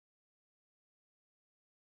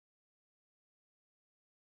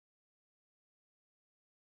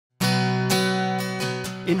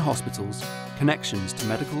In hospitals, connections to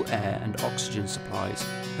medical air and oxygen supplies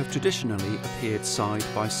have traditionally appeared side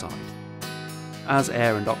by side. As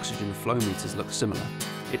air and oxygen flow meters look similar,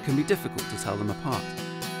 it can be difficult to tell them apart.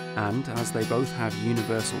 And as they both have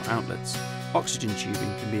universal outlets, oxygen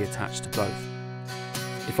tubing can be attached to both.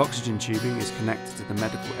 If oxygen tubing is connected to the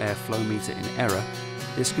medical air flow meter in error,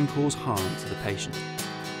 this can cause harm to the patient.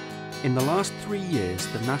 In the last 3 years,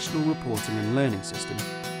 the National Reporting and Learning System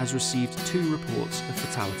has received 2 reports of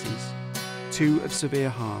fatalities, 2 of severe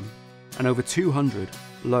harm, and over 200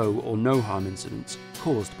 low or no harm incidents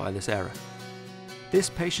caused by this error. This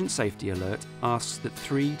patient safety alert asks that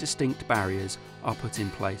 3 distinct barriers are put in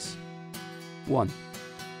place. 1.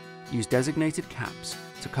 Use designated caps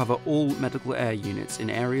to cover all medical air units in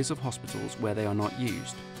areas of hospitals where they are not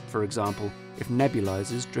used. For example, if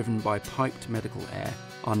nebulizers driven by piped medical air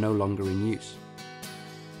are no longer in use.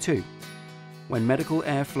 2. When medical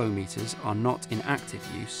air flow meters are not in active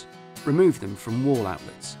use, remove them from wall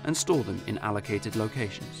outlets and store them in allocated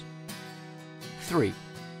locations. 3.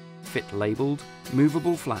 Fit labelled,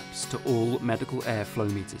 movable flaps to all medical air flow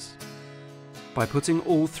meters. By putting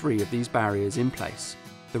all 3 of these barriers in place,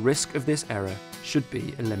 the risk of this error should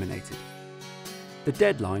be eliminated. The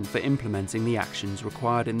deadline for implementing the actions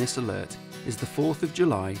required in this alert is the 4th of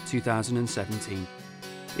July 2017.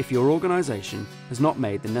 If your organisation has not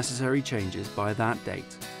made the necessary changes by that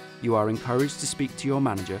date, you are encouraged to speak to your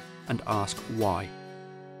manager and ask why.